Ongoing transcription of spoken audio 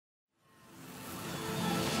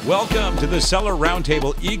Welcome to the Seller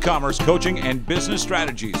Roundtable e-commerce coaching and business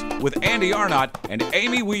strategies with Andy Arnott and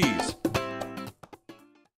Amy Wees.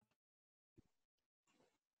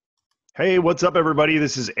 Hey, what's up, everybody?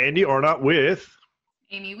 This is Andy Arnott with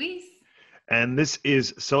Amy Wees. And this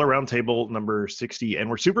is Seller Roundtable number 60. And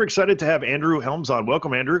we're super excited to have Andrew Helms on.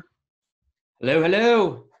 Welcome, Andrew. Hello,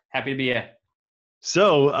 hello. Happy to be here.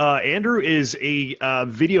 So Andrew is a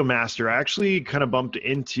video master. I actually kind of bumped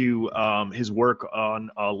into his work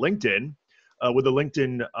on LinkedIn with a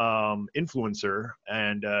LinkedIn influencer.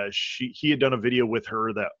 And he had done a video with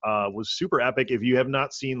her that was super epic. If you have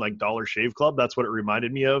not seen like Dollar Shave Club, that's what it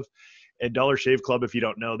reminded me of. At Dollar Shave Club, if you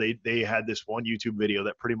don't know, they had this one YouTube video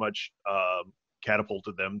that pretty much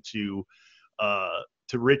catapulted them to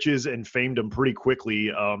riches and famed them pretty quickly.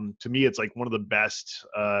 To me, it's like one of the best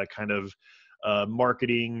kind of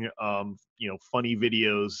marketing, funny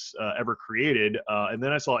videos ever created. And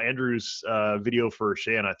then I saw Andrew's video for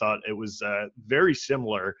Shay, and I thought it was very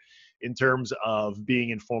similar in terms of being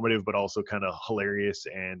informative, but also kind of hilarious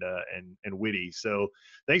and witty. So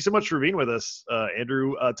thanks so much for being with us,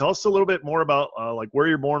 Andrew. Tell us a little bit more about like where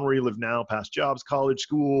you're born, where you live now, past jobs, college,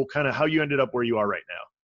 school, kind of how you ended up where you are right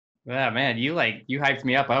now. Yeah, man, you hyped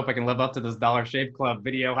me up. I hope I can live up to this Dollar Shave Club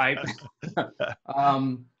video hype.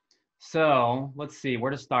 So let's see where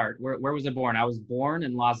to start. Where was I born? I was born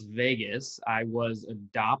in Las Vegas. I was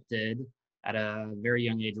adopted at a very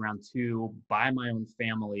young age, around 2, by my own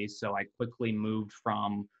family. So I quickly moved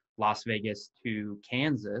from Las Vegas to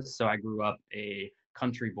Kansas. So I grew up a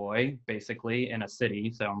country boy, basically, in a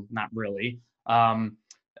city. So not really.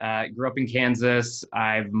 Grew up in Kansas.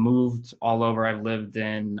 I've moved all over. I've lived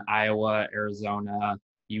in Iowa, Arizona,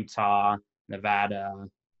 Utah, Nevada,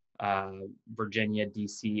 Virginia,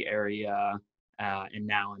 DC area, and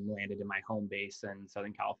now I'm landed in my home base in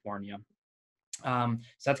Southern California. So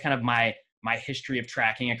that's kind of my history of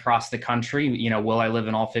tracking across the country. Will I live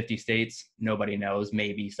in all 50 states? Nobody knows.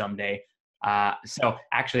 Maybe someday. So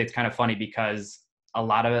actually, it's kind of funny because a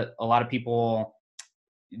lot of people,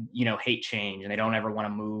 hate change and they don't ever want to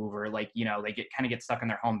move, or they get stuck in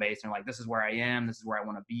their home base and like, this is where I am. This is where I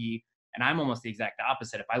want to be. And I'm almost the exact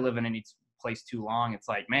opposite. If I live in any place too long, it's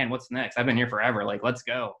like, man, what's next? I've been here forever. Like, let's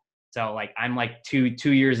go. So like, I'm like two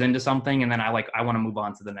years into something, and then I want to move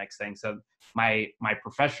on to the next thing. So my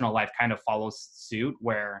professional life kind of follows suit,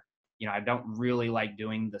 where, I don't really like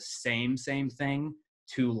doing the same thing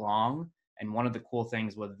too long. And one of the cool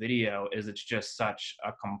things with video is it's just such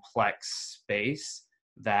a complex space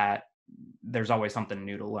that there's always something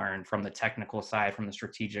new to learn, from the technical side, from the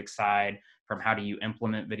strategic side, from how do you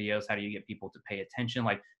implement videos, how do you get people to pay attention.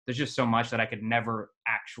 Like, there's just so much that I could never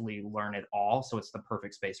actually learn it all. So it's the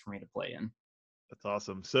perfect space for me to play in. That's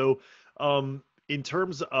awesome. So in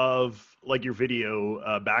terms of like your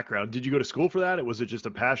video background, did you go to school for that? Was it just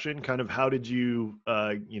a passion? Kind of how did you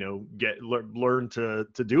learn to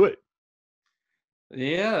do it?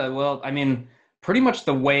 Yeah, well, I mean, pretty much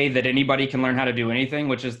the way that anybody can learn how to do anything,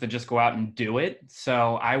 which is to just go out and do it.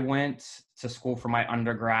 So I went to school for my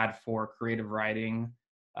undergrad for creative writing,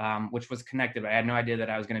 which was connected. I had no idea that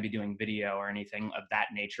I was going to be doing video or anything of that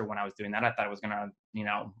nature when I was doing that. I thought I was going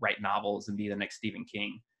to, write novels and be the next Stephen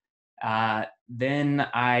King. Then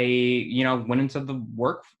I, went into the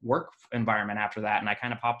work environment after that. And I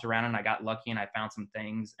kind of popped around and I got lucky and I found some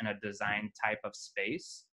things in a design type of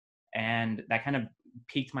space. And that kind of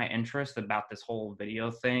piqued my interest about this whole video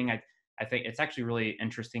thing. I think it's actually really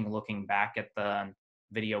interesting looking back at the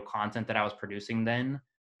video content that I was producing then,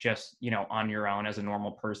 just, on your own as a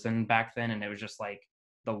normal person back then. And it was just like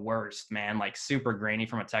the worst, man, like super grainy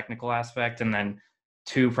from a technical aspect. And then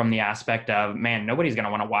 2, from the aspect of, man, nobody's going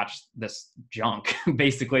to want to watch this junk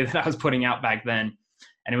basically that I was putting out back then.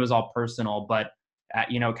 And it was all personal, but,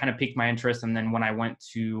 kind of piqued my interest. And then when I went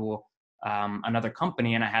to another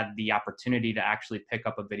company and I had the opportunity to actually pick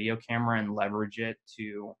up a video camera and leverage it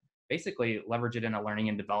in a learning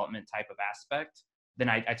and development type of aspect, then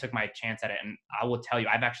I took my chance at it. And I will tell you,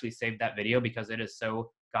 I've actually saved that video because it is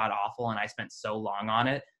so god awful and I spent so long on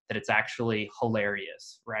it that it's actually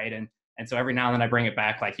hilarious, right? And so every now and then I bring it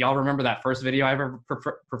back, like, y'all remember that first video I ever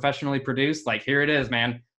professionally produced? Like, here it is,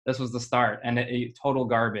 man. This was the start, and it total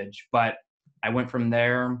garbage. But I went from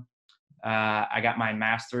there. I got my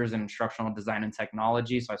master's in instructional design and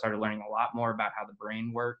technology. So I started learning a lot more about how the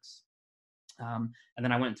brain works. And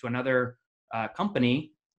then I went to another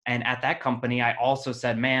company. And at that company, I also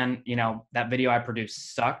said, man, that video I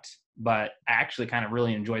produced sucked, but I actually kind of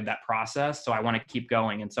really enjoyed that process. So I want to keep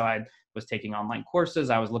going. And so I was taking online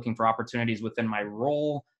courses. I was looking for opportunities within my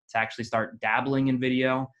role to actually start dabbling in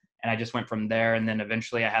video. And I just went from there. And then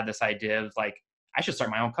eventually I had this idea of like, I should start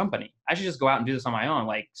my own company. I should just go out and do this on my own.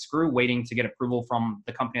 Like, screw waiting to get approval from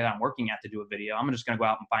the company that I'm working at to do a video. I'm just going to go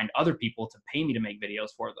out and find other people to pay me to make videos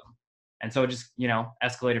for them. And so it just,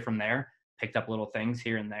 escalated from there, picked up little things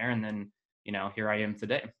here and there. And then, here I am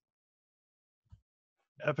today.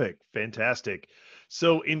 Epic. Fantastic.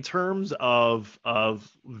 So in terms of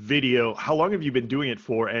video, how long have you been doing it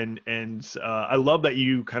for? And I love that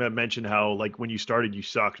you kind of mentioned how, like, when you started, you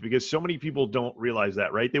sucked, because so many people don't realize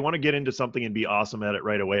that, right? They want to get into something and be awesome at it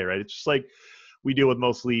right away, right? It's just like we deal with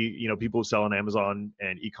mostly, people who sell on Amazon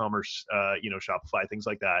and e-commerce, Shopify, things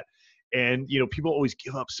like that. And, people always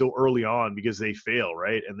give up so early on because they fail,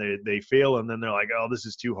 right? And they fail, and then they're like, oh, this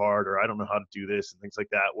is too hard, or I don't know how to do this, and things like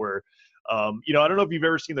that, where I don't know if you've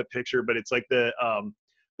ever seen the picture, but it's like the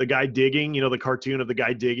guy digging, the cartoon of the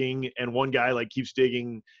guy digging, and one guy like keeps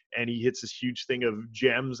digging and he hits this huge thing of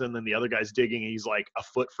gems, and then the other guy's digging and he's like a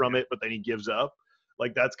foot from it, but then he gives up.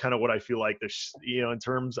 Like, that's kind of what I feel like there's, in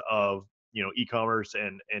terms of, e-commerce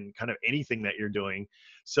and kind of anything that you're doing.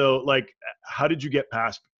 So, like, how did you get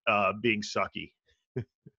past being sucky?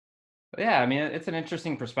 Yeah, I mean, it's an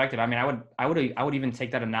interesting perspective. I mean, I would even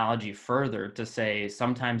take that analogy further to say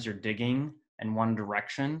sometimes you're digging in one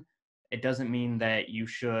direction. It doesn't mean that you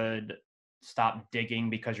should stop digging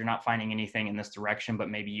because you're not finding anything in this direction, but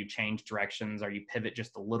maybe you change directions or you pivot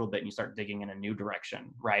just a little bit and you start digging in a new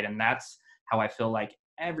direction, right? And that's how I feel like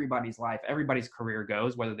everybody's life, everybody's career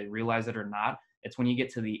goes, whether they realize it or not. It's when you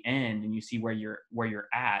get to the end and you see where you're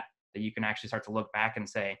at, that you can actually start to look back and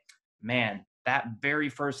say, man, that very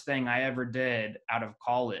first thing I ever did out of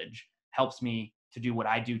college helps me to do what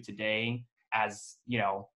I do today as,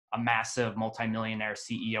 a massive multimillionaire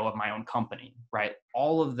CEO of my own company, right?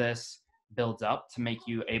 All of this builds up to make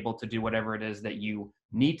you able to do whatever it is that you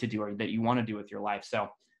need to do or that you want to do with your life. So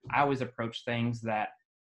I always approach things that,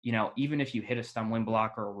 even if you hit a stumbling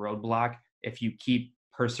block or a roadblock, if you keep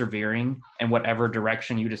persevering in whatever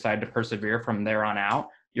direction you decide to persevere from there on out,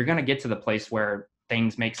 you're going to get to the place where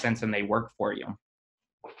things make sense and they work for you.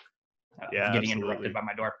 Yeah, getting absolutely. Interrupted by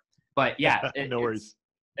my door. But yeah, no worries.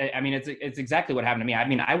 It's exactly what happened to me. I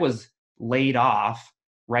mean, I was laid off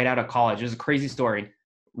right out of college. It was a crazy story.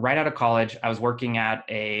 Right out of college, I was working at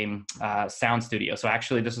a sound studio. So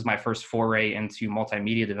actually, this was my first foray into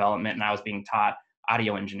multimedia development, and I was being taught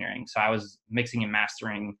audio engineering. So I was mixing and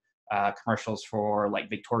mastering commercials for like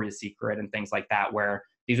Victoria's Secret and things like that, where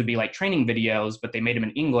these would be like training videos, but they made them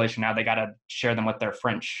in English, and now they got to share them with their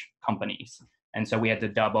French companies. And so we had to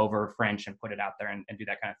dub over French and put it out there and do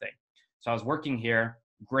that kind of thing. So I was working here,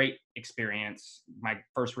 great experience, my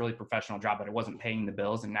first really professional job, but it wasn't paying the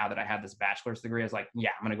bills. And now that I had this bachelor's degree, I was like,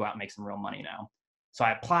 yeah, I'm going to go out and make some real money now. So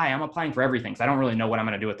I'm applying for everything. So I don't really know what I'm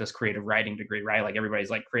going to do with this creative writing degree, right? Like, everybody's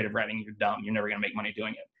like, creative writing, you're dumb. You're never going to make money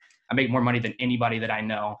doing it. I make more money than anybody that I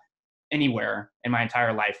know anywhere in my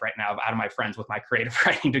entire life right now out of my friends with my creative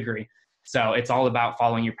writing degree. So it's all about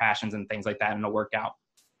following your passions and things like that, and it'll work out.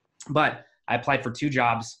 But I applied for 2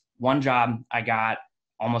 jobs. One job I got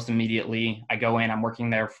almost immediately. I go in, I'm working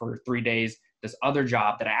there for 3 days. This other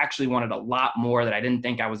job that I actually wanted a lot more, that I didn't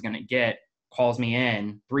think I was going to get, calls me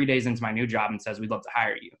in 3 days into my new job and says, we'd love to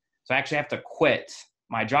hire you. So I actually have to quit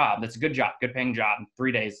my job. That's a good job, good paying job.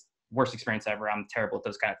 3 days, worst experience ever. I'm terrible at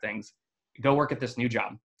those kind of things. Go work at this new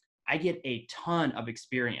job. I get a ton of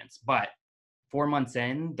experience, but 4 months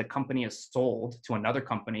in, the company is sold to another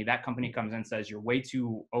company. That company comes in and says, you're way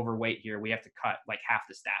too overweight here. We have to cut like half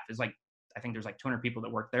the staff. It's like, I think there's like 200 people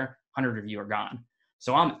that work there. 100 of you are gone.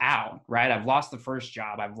 So I'm out, right? I've lost the first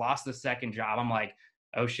job. I've lost the second job. I'm like,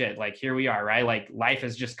 oh shit, like, here we are, right? Like, life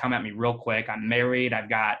has just come at me real quick. I'm married. I've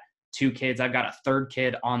got 2 kids. I've got a 3rd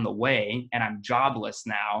kid on the way, and I'm jobless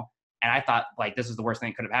now. And I thought, like, this is the worst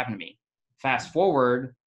thing that could have happened to me. Fast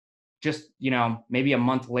forward, just, maybe a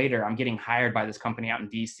month later, I'm getting hired by this company out in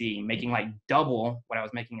DC, making like double what I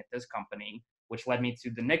was making at this company, which led me to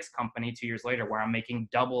the next company 2 years later, where I'm making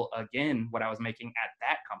double again what I was making at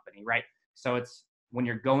that company, right? So it's when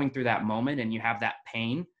you're going through that moment and you have that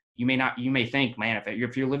pain, you may think, man,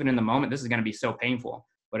 if you're living in the moment, this is going to be so painful.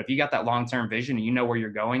 But if you got that long-term vision and you know where you're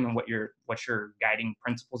going and what your guiding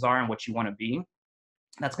principles are and what you want to be,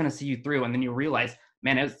 that's going to see you through. And then you realize,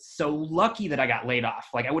 man, I was so lucky that I got laid off.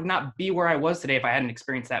 Like, I would not be where I was today if I hadn't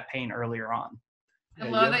experienced that pain earlier on. I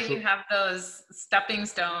love that you have those stepping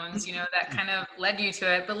stones, that kind of led you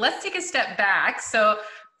to it. But let's take a step back. So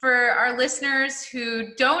for our listeners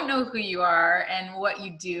who don't know who you are and what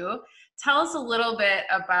you do, tell us a little bit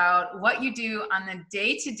about what you do on the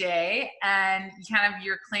day-to-day and kind of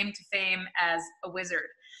your claim to fame as a wizard.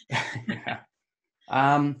 Yeah.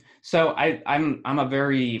 So I'm a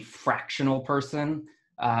very fractional person,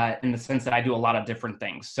 in the sense that I do a lot of different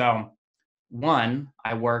things. So One,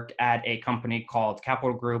 I work at a company called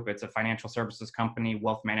Capital Group. It's a financial services company,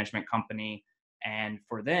 wealth management company. And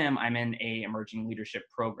for them, I'm in a emerging leadership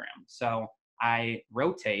program. So I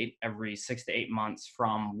rotate every 6 to 8 months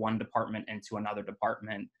from one department into another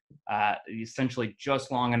department, essentially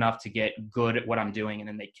just long enough to get good at what I'm doing. And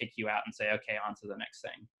then they kick you out and say, okay, on to the next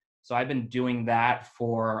thing. So I've been doing that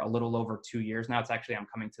for a little over 2 years now. It's actually, I'm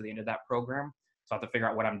coming to the end of that program. So I have to figure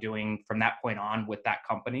out what I'm doing from that point on with that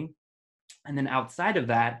company. And then outside of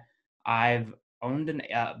that, I've owned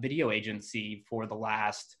a video agency for the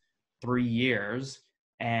last 3 years.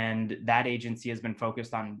 And that agency has been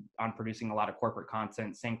focused on producing a lot of corporate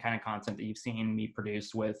content, same kind of content that you've seen me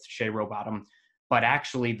produce with Shay Rowbottom. But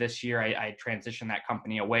actually this year I transitioned that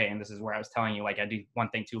company away. And this is where I was telling you, like, I do one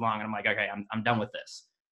thing too long and I'm like, okay, I'm done with this.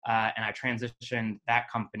 And I transitioned that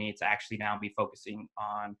company to actually now be focusing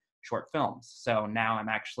on short films. So now I'm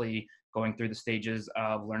actually going through the stages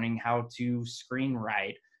of learning how to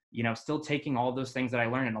screenwrite, still taking all those things that I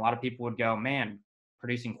learned. And a lot of people would go, man,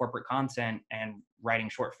 producing corporate content and writing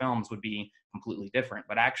short films would be completely different.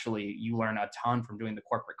 But actually, you learn a ton from doing the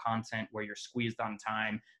corporate content where you're squeezed on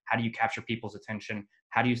time. How do you capture people's attention?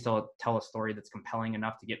 How do you still tell a story that's compelling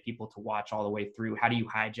enough to get people to watch all the way through? How do you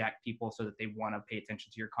hijack people so that they want to pay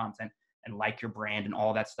attention to your content and like your brand and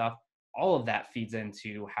all that stuff? All of that feeds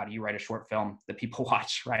into how do you write a short film that people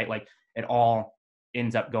watch, right? Like, it all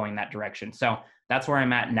ends up going that direction. So that's where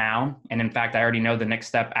I'm at now. And in fact, I already know the next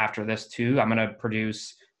step after this too. I'm going to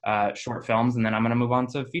produce short films, and then I'm going to move on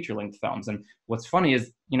to feature-length films. And what's funny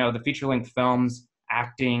is, the feature-length films,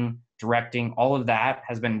 acting, directing, all of that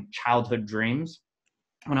has been childhood dreams.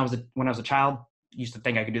 When I was a child, I used to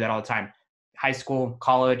think I could do that all the time. High school,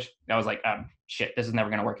 college, I was like, shit, this is never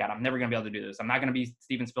going to work out. I'm never going to be able to do this. I'm not going to be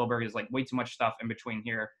Steven Spielberg. There's like way too much stuff in between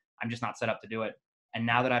here. I'm just not set up to do it. And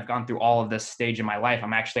now that I've gone through all of this stage in my life,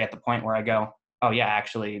 I'm actually at the point where I go, oh yeah,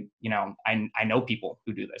 actually, I know people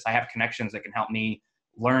who do this. I have connections that can help me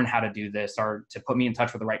learn how to do this, or to put me in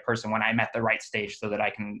touch with the right person when I'm at the right stage so that I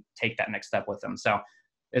can take that next step with them. So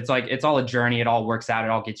it's like, it's all a journey. It all works out. It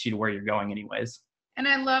all gets you to where you're going anyways. And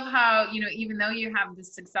I love how, even though you have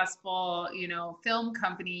this successful, film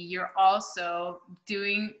company, you're also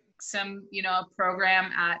doing some,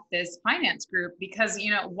 program at this finance group because,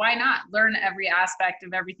 why not learn every aspect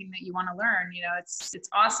of everything that you want to learn? It's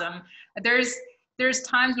awesome. There's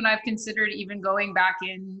times when I've considered even going back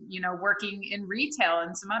in, working in retail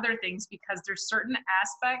and some other things, because there's certain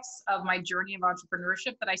aspects of my journey of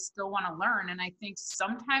entrepreneurship that I still want to learn. And I think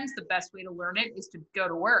sometimes the best way to learn it is to go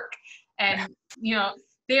to work. And,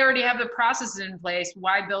 they already have the processes in place.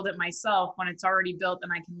 Why build it myself when it's already built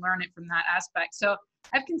and I can learn it from that aspect? So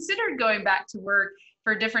I've considered going back to work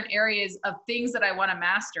for different areas of things that I want to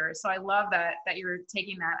master. So I love that you're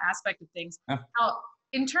taking that aspect of things. Yeah. Now,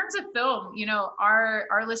 in terms of film,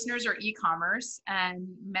 our listeners are e-commerce, and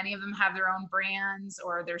many of them have their own brands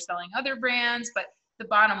or they're selling other brands. But the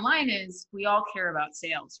bottom line is we all care about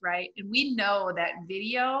sales, right? And we know that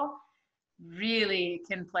video really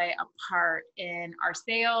can play a part in our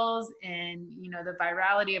sales and, the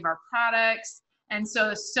virality of our products. And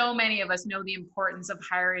so many of us know the importance of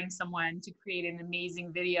hiring someone to create an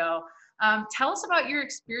amazing video. Tell us about your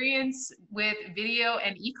experience with video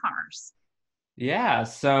and e-commerce. Yeah,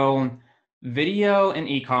 so video and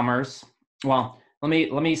e-commerce, well, let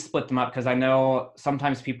me split them up, because I know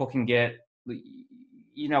sometimes people can get,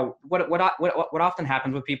 what often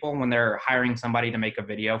happens with people when they're hiring somebody to make a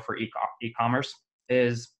video for e-commerce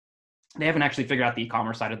is they haven't actually figured out the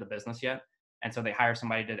e-commerce side of the business yet. And so they hire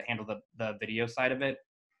somebody to handle the video side of it.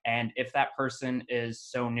 And if that person is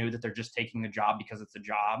so new that they're just taking the job because it's a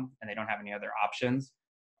job and they don't have any other options,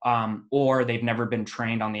 or they've never been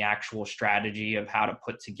trained on the actual strategy of how to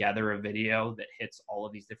put together a video that hits all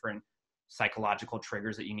of these different psychological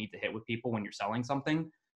triggers that you need to hit with people when you're selling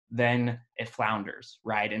something, then it flounders,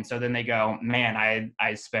 right? And so then they go, man,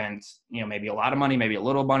 I spent, maybe a lot of money, maybe a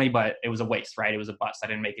little money, but it was a waste, right? It was a bust. I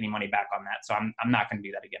didn't make any money back on that. So I'm not going to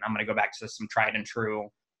do that again. I'm going to go back to some tried and true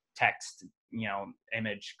text,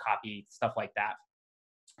 image, copy, stuff like that.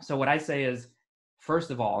 So what I say is,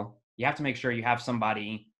 first of all, you have to make sure you have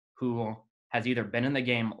somebody who has either been in the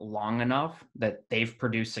game long enough that they've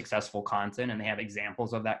produced successful content and they have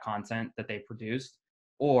examples of that content that they produced,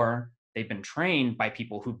 or they've been trained by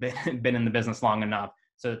people who've been in the business long enough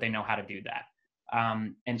so that they know how to do that.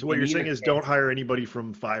 And so what you're saying is don't hire anybody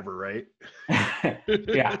from Fiverr, right?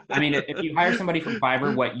 Yeah. I mean, if you hire somebody from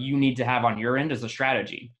Fiverr, what you need to have on your end is a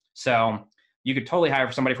strategy. So you could totally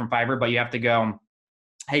hire somebody from Fiverr, but you have to go,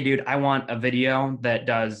 hey, dude, I want a video that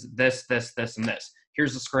does this, this, this, and this.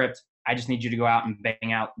 Here's the script. I just need you to go out and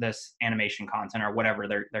bang out this animation content or whatever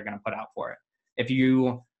they're going to put out for it. If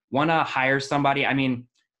you want to hire somebody, I mean,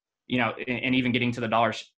 you know, and even getting to the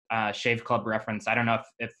Dollar Shave Club reference, I don't know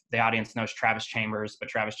if the audience knows Travis Chambers, but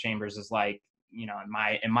Travis Chambers is like, you know,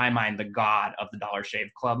 in my mind, the god of the Dollar Shave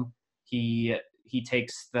Club. He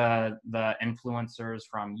takes the influencers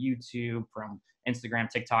from YouTube, from Instagram,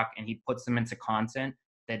 TikTok, and he puts them into content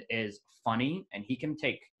that is funny, and he can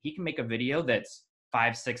make a video that's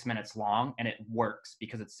 5-6 minutes long, and it works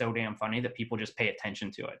because it's so damn funny that people just pay attention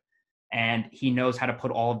to it. And he knows how to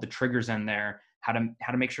put all of the triggers in there, how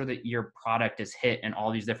to make sure that your product is hit in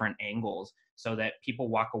all these different angles, so that people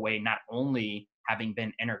walk away not only having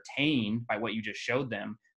been entertained by what you just showed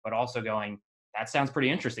them, but also going, that sounds pretty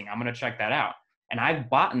interesting, I'm going to check that out. And I've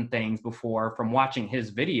bought things before from watching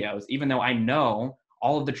his videos, even though I know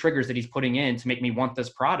all of the triggers that he's putting in to make me want this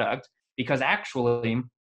product, because actually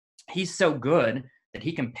he's so good that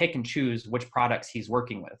he can pick and choose which products he's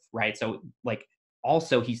working with, right? So like,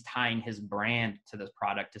 also he's tying his brand to this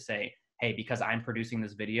product to say, hey, because I'm producing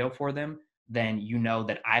this video for them, then you know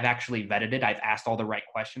that I've actually vetted it. I've asked all the right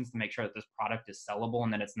questions to make sure that this product is sellable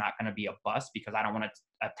and that it's not going to be a bust, because I don't want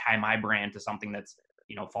to tie my brand to something that's,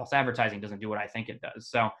 you know, false advertising doesn't do what I think it does.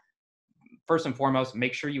 So first and foremost,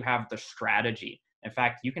 make sure you have the strategy. In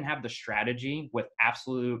fact, you can have the strategy with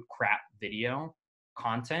absolute crap video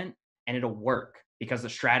content and it'll work because the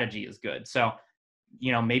strategy is good. So,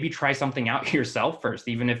 you know, maybe try something out yourself first,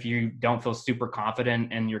 even if you don't feel super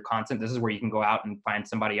confident in your content. This is where you can go out and find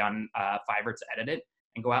somebody on Fiverr to edit it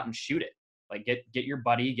and go out and shoot it. Like get your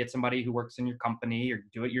buddy, get somebody who works in your company, or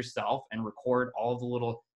do it yourself and record all the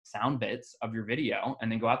little sound bits of your video,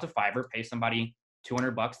 and then go out to Fiverr, pay somebody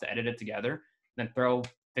 $200 to edit it together, then throw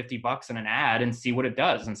 $50 in an ad and see what it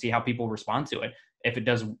does and see how people respond to it. If it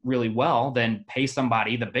does really well, then pay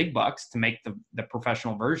somebody the big bucks to make the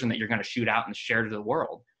professional version that you're going to shoot out and share to the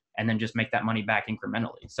world, and then just make that money back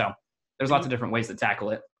incrementally. So there's lots of different ways to tackle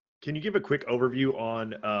it. Can you give a quick overview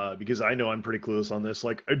on, because I know I'm pretty clueless on this,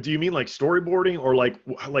 like, do you mean like storyboarding, or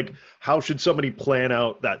like how should somebody plan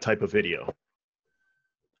out that type of video?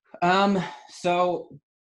 So,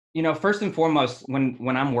 you know, first and foremost,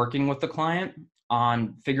 when I'm working with the client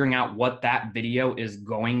on figuring out what that video is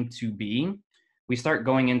going to be, we start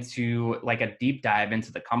going into like a deep dive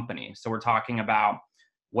into the company. So we're talking about,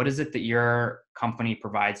 what is it that your company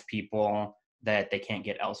provides people that they can't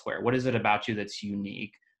get elsewhere? What is it about you that's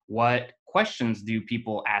unique? What questions do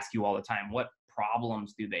people ask you all the time? What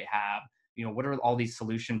problems do they have? You know, what are all these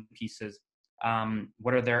solution pieces?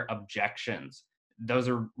 What are their objections? Those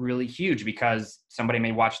are really huge, because somebody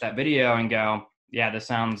may watch that video and go, yeah, this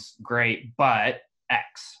sounds great, but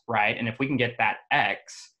X, right? And if we can get that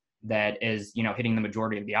X that is, you know, hitting the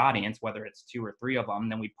majority of the audience, whether it's 2 or 3 of them,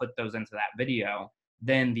 then we put those into that video,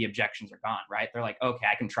 then the objections are gone, right? They're like, okay,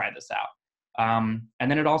 I can try this out.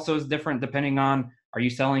 And then it also is different depending on, are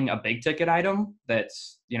you selling a big ticket item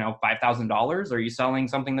that's, you know, $5,000? Or are you selling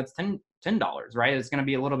something that's $10, right? It's going to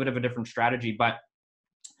be a little bit of a different strategy, but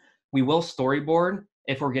we will storyboard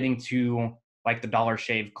if we're getting to like the Dollar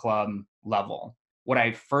Shave Club level. What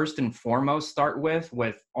I first and foremost start with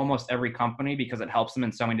almost every company, because it helps them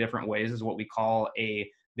in so many different ways, is what we call a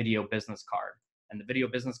video business card. And the video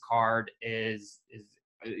business card is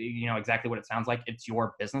you know, exactly what it sounds like. It's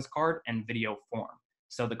your business card in video form.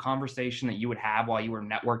 So the conversation that you would have while you were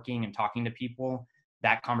networking and talking to people,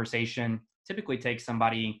 that conversation typically takes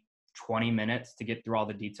somebody 20 minutes to get through all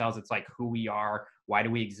the details. It's like who we are, why do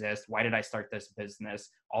we exist, why did I start this business,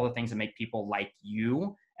 all the things that make people like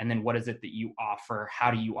you, and then what is it that you offer,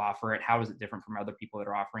 how do you offer it, how is it different from other people that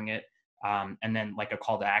are offering it, and then like a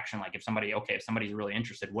call to action, like if somebody's really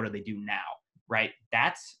interested, what do they do now, right?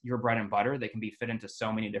 That's your bread and butter that can be fit into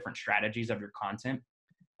so many different strategies of your content.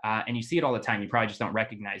 And you see it all the time, you probably just don't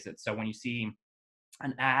recognize it. So when you see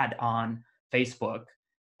an ad on Facebook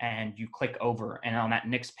and you click over, and on that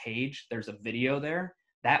next page, there's a video there,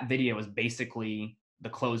 that video is basically the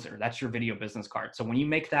closer. That's your video business card. So when you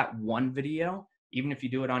make that one video, even if you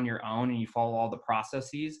do it on your own and you follow all the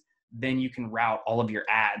processes, then you can route all of your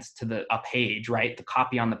ads to a page, right? The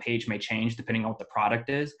copy on the page may change depending on what the product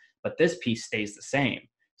is, but this piece stays the same.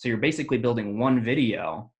 So you're basically building one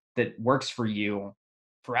video that works for you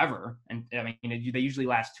forever. And I mean, they usually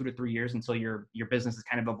last 2 to 3 years until your business is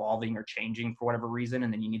kind of evolving or changing for whatever reason,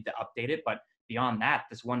 and then you need to update it. But beyond that,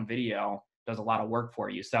 this one video does a lot of work for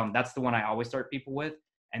you. So that's the one I always start people with.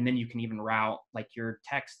 And then you can even route like your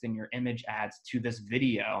text and your image ads to this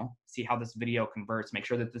video, see how this video converts, make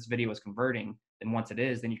sure that this video is converting. Then once it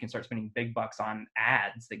is, then you can start spending big bucks on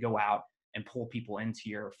ads that go out and pull people into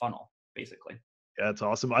your funnel, basically. Yeah, that's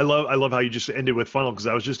awesome. I love how you just ended with funnel, because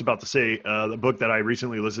I was just about to say the book that I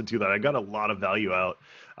recently listened to that I got a lot of value out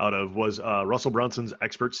of was Russell Brunson's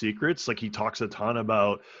Expert Secrets. Like, he talks a ton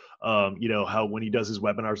about how when he does his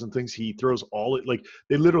webinars and things, he throws all it, like,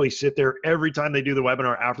 they literally sit there every time they do the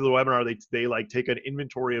webinar. After the webinar, they like take an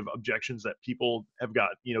inventory of objections that people have got,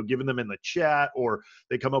 given them in the chat, or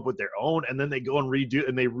they come up with their own, and then they go and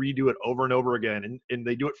redo it over and over again, and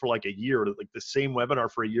they do it for like a year, like the same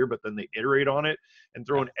webinar for a year, but then they iterate on it and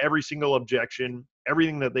throw in every single objection,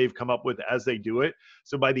 everything that they've come up with as they do it.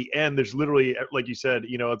 So by the end, there's literally, like you said,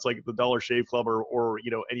 it's like the Dollar Shave Club, or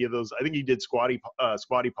any of those. I think he did Squatty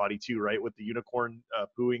Potty too, right? With the unicorn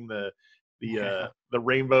pooing the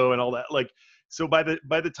rainbow and all that. Like, so by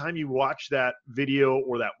the time you watch that video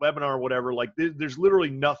or that webinar or whatever, like there's literally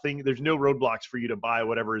nothing, there's no roadblocks for you to buy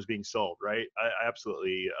whatever is being sold, right? I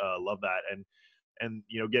absolutely love that. And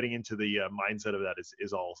getting into the mindset of that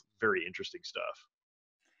is all very interesting stuff.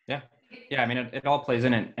 Yeah. Yeah. I mean, it all plays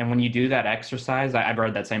in it. And when you do that exercise, I've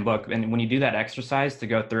read that same book. And when you do that exercise to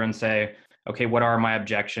go through and say, okay, what are my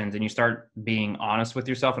objections? And you start being honest with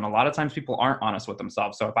yourself. And a lot of times people aren't honest with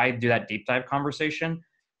themselves. So if I do that deep dive conversation,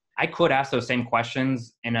 I could ask those same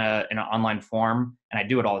questions in an online form. And I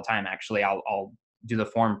do it all the time. Actually, I'll do the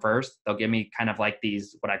form first. They'll give me kind of like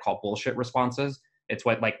these, what I call bullshit responses. It's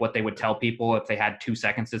what they would tell people if they had 2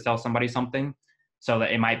 seconds to tell somebody something. So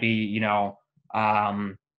that it might be,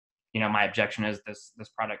 my objection is this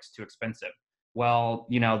product's too expensive. Well,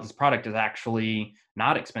 this product is actually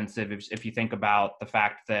not expensive if you think about the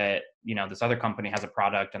fact that, this other company has a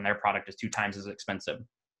product and their product is 2 times as expensive.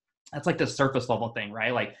 That's like the surface level thing,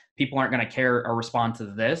 right? Like, people aren't going to care or respond to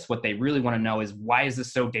this. What they really want to know is, why is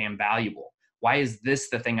this so damn valuable? Why is this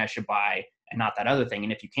the thing I should buy and not that other thing?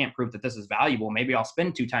 And if you can't prove that this is valuable, maybe I'll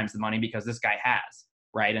spend 2 times the money because this guy has,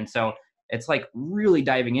 right? And so it's like really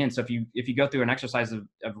diving in. So if you go through an exercise of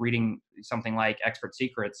reading something like Expert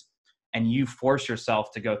Secrets, and you force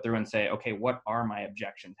yourself to go through and say, okay, what are my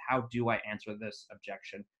objections? How do I answer this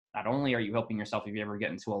objection? Not only are you helping yourself if you ever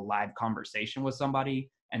get into a live conversation with somebody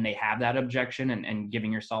and they have that objection, and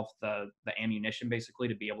giving yourself the ammunition basically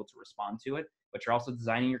to be able to respond to it, but you're also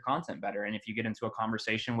designing your content better. And if you get into a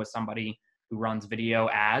conversation with somebody who runs video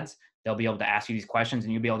ads, they'll be able to ask you these questions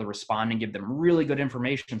and you'll be able to respond and give them really good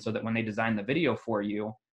information so that when they design the video for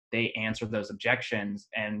you, they answer those objections,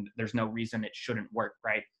 and there's no reason it shouldn't work,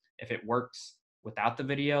 right? If it works without the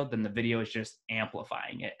video, then the video is just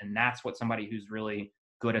amplifying it. And that's what somebody who's really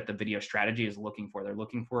good at the video strategy is looking for. They're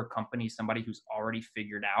looking for a company, somebody who's already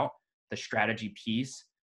figured out the strategy piece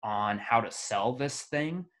on how to sell this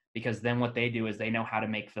thing, because then what they do is they know how to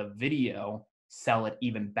make the video sell it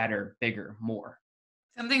even better, bigger, more.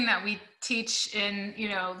 Something that we teach in,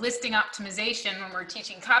 listing optimization when we're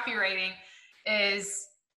teaching copywriting is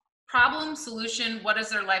problem, solution, what does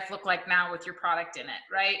their life look like now with your product in it,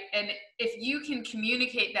 right? And if you can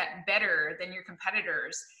communicate that better than your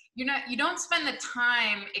competitors, you don't spend the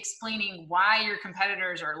time explaining why your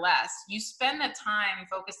competitors are less. You spend the time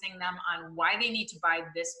focusing them on why they need to buy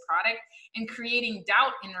this product and creating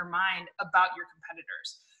doubt in their mind about your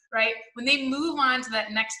competitors, right? When they move on to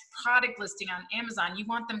that next product listing on Amazon, you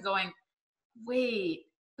want them going, wait,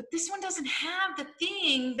 but this one doesn't have the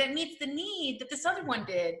thing that meets the need that this other one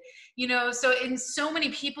did, so many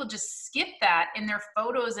people just skip that in their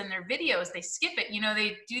photos and their videos. They skip it,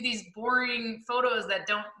 they do these boring photos that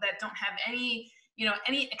don't have any,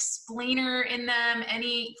 any explainer in them,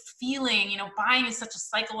 any feeling. Buying is such a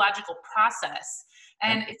psychological process.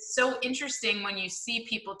 And it's so interesting when you see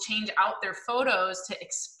people change out their photos to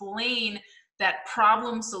explain that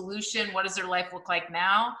problem, solution, what does their life look like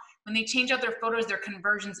now? When they change out their photos, their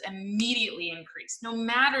conversions immediately increase, no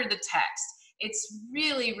matter the text. It's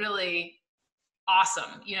really, really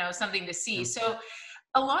awesome, something to see. So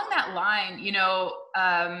along that line,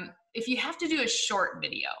 if you have to do a short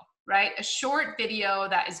video, right? A short video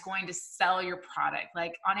that is going to sell your product.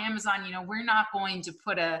 Like on Amazon, we're not going to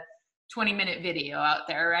put a 20-minute video out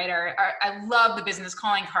there, right? I love the business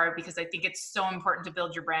calling card because I think it's so important to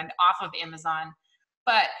build your brand off of Amazon.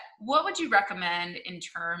 But what would you recommend in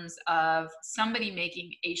terms of somebody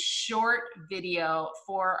making a short video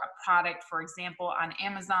for a product, for example, on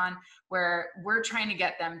Amazon, where we're trying to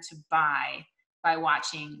get them to buy by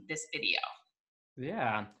watching this video?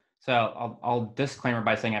 Yeah. So I'll disclaimer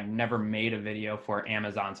by saying I've never made a video for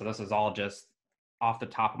Amazon. So this is all just off the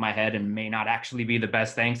top of my head and may not actually be the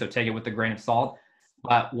best thing. So take it with a grain of salt.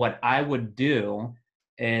 But what I would do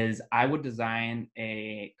is I would design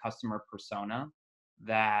a customer persona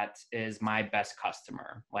that is my best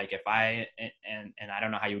customer. Like if I, and I don't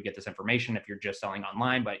know how you would get this information if you're just selling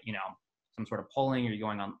online, but some sort of polling, or you're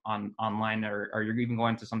going online, or you're even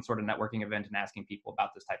going to some sort of networking event and asking people about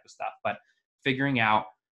this type of stuff. But figuring out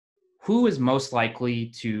who is most likely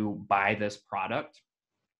to buy this product.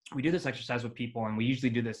 We do this exercise with people, and we usually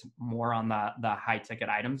do this more on the high ticket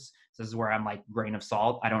items. So this is where I'm like grain of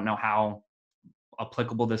salt. I don't know how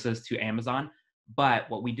applicable this is to Amazon, but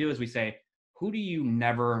what we do is we say, who do you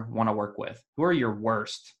never want to work with? Who are your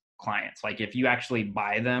worst clients? Like if you actually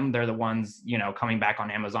buy them, they're the ones, you know, coming back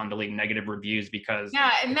on Amazon to leave negative reviews because.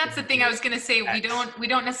 Yeah. And that's the thing I was going to say. We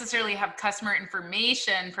don't necessarily have customer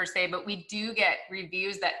information per se, but we do get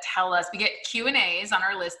reviews that tell us. We get Q&As on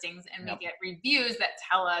our listings, and we get reviews that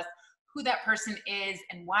tell us who that person is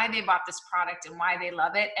and why they bought this product and why they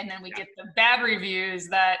love it. And then we get the bad reviews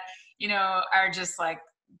that, you know, are just like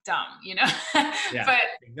dumb, you know. But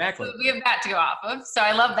exactly. So we have that to go off of. So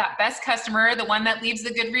I love that best customer, the one that leaves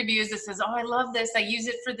the good reviews that says, oh, I love this, I use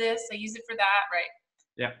it for this, I use it for that,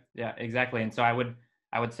 right? Yeah, exactly. And so I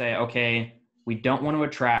would say, okay, we don't want to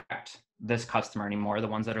attract this customer anymore, the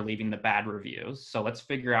ones that are leaving the bad reviews. So let's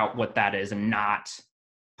figure out what that is and not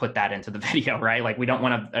put that into the video, right? Like we don't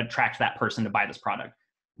want to attract that person to buy this product.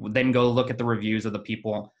 We'll then go look at the reviews of the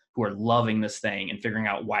people who are loving this thing and figuring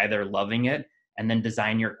out why they're loving it, and then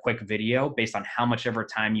design your quick video based on how much ever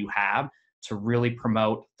time you have to really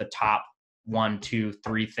promote the top 1, 2,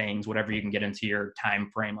 3 things, whatever you can get into your time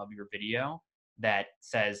frame of your video that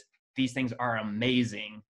says, these things are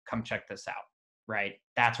amazing, come check this out, right?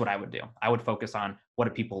 That's what I would do. I would focus on what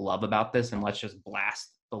do people love about this, and let's just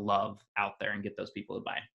blast the love out there and get those people to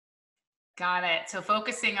buy. Got it. So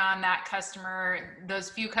focusing on that customer, those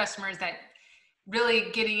few customers that really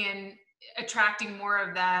getting in, attracting more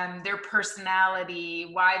of them, their personality,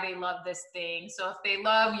 why they love this thing. So if they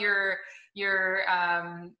love your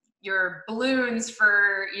balloons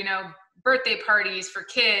for, you know, birthday parties for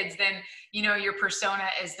kids, then, you know, your persona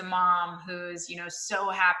is the mom who's, you know,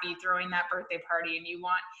 so happy throwing that birthday party, and you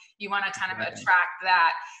want to kind of attract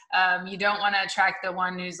that. You don't want to attract the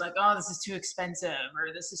one who's like, oh, this is too expensive,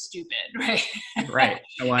 or this is stupid, right? Right.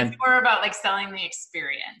 It's more about like selling the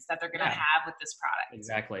experience that they're going to have with this product.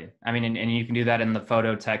 Exactly. I mean, and you can do that in the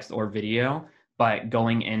photo, text, or video, but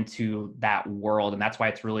going into that world, and that's why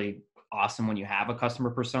it's really awesome when you have a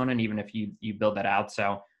customer persona, and even if you build that out.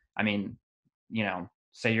 So, I mean, you know,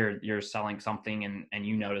 say you're selling something and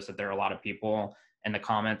you notice that there are a lot of people in the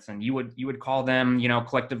comments, and you would call them, you know,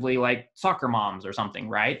 collectively like soccer moms or something,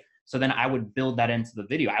 right? So then I would build that into the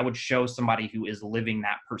video. I would show somebody who is living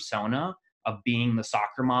that persona of being the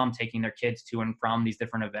soccer mom, taking their kids to and from these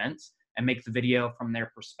different events, and make the video from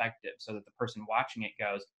their perspective so that the person watching it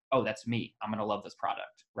goes, oh, that's me. I'm going to love this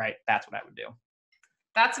product, right? That's what I would do.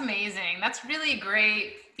 That's amazing. That's really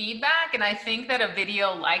great feedback. And I think that a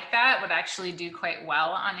video like that would actually do quite well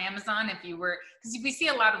on Amazon if you were, because we see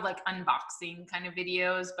a lot of like unboxing kind of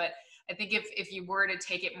videos, but I think if you were to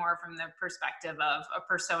take it more from the perspective of a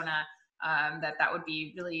persona, that would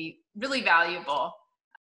be really, really valuable.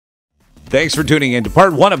 Thanks for tuning in to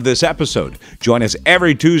part 1 of this episode. Join us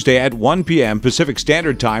every Tuesday at 1 p.m. Pacific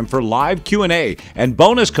Standard Time for live Q&A and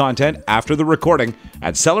bonus content after the recording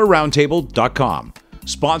at sellerroundtable.com.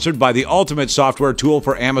 Sponsored by the ultimate software tool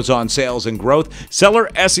for Amazon sales and growth,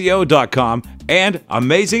 sellerseo.com and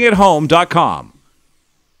amazingathome.com.